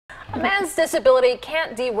A man's disability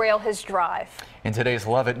can't derail his drive. In today's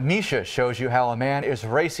Love It, Meisha shows you how a man is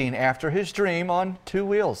racing after his dream on two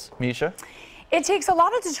wheels. Meisha? It takes a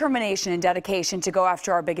lot of determination and dedication to go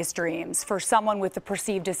after our biggest dreams. For someone with a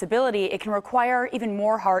perceived disability, it can require even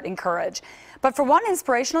more heart and courage. But for one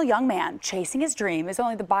inspirational young man, chasing his dream is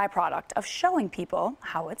only the byproduct of showing people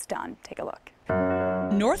how it's done. Take a look.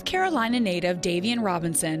 North Carolina native Davian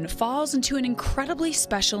Robinson falls into an incredibly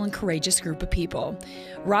special and courageous group of people.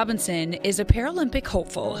 Robinson is a Paralympic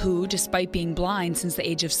hopeful who, despite being blind since the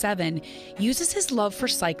age of 7, uses his love for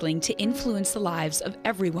cycling to influence the lives of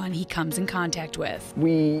everyone he comes in contact with.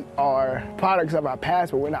 We are products of our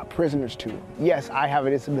past, but we're not prisoners to it. Yes, I have a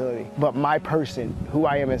disability, but my person, who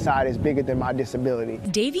I am inside, is bigger than my disability.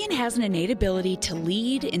 Davian has an innate ability to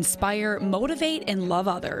lead, inspire, motivate, and love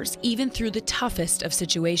others, even through the toughest of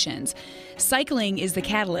situations. Cycling is the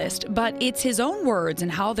catalyst, but it's his own words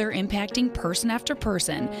and how they're impacting person after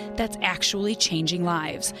person that's actually changing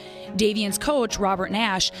lives. Davian's coach, Robert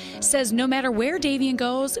Nash, says no matter where Davian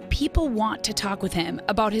goes, people want to talk with him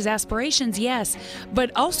about his aspirations, yes,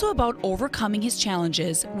 but also about overcoming his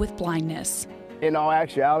challenges with blindness. In all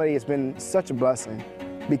actuality, it's been such a blessing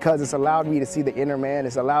because it's allowed me to see the inner man.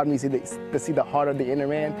 It's allowed me to see the heart of the inner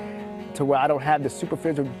man, to where I don't have the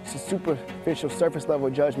superficial surface level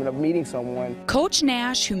judgment of meeting someone. Coach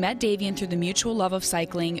Nash, who met Davian through the mutual love of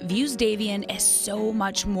cycling, views Davian as so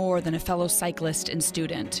much more than a fellow cyclist and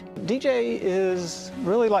student. DJ is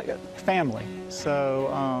really like a family. So,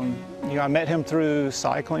 I met him through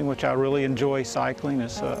cycling, which I really enjoy cycling.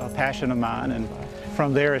 It's a passion of mine, and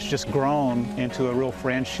from there it's just grown into a real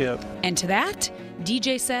friendship. And to that,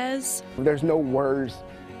 DJ says, there's no words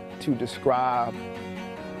to describe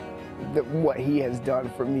what he has done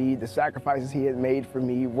for me, the sacrifices he has made for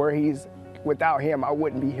me. Without him, I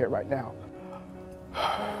wouldn't be here right now.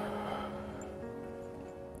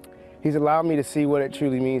 He's allowed me to see what it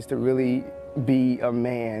truly means to really be a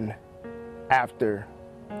man after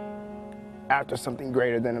something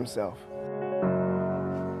greater than himself.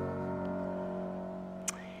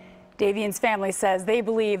 Davian's family says they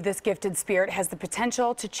believe this gifted spirit has the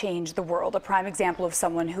potential to change the world. A prime example of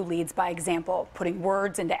someone who leads by example, putting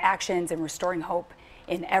words into actions and restoring hope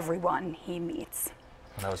in everyone he meets.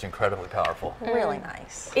 That was incredibly powerful. Really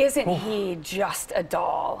nice. Isn't he just a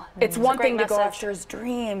doll? It's one thing to go after his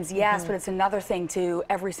dreams, yes, but it's another thing to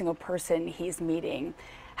every single person he's meeting,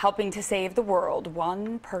 helping to save the world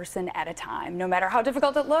one person at a time. No matter how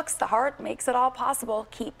difficult it looks, the heart makes it all possible.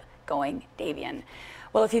 Keep going, Davian.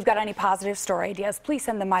 Well, if you've got any positive story ideas, please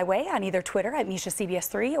send them my way on either Twitter at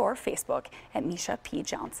MeishaCBS3 or Facebook at Meisha P.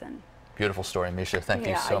 Johnson. Beautiful story, Meisha. Thank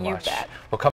you so much. You bet. Well,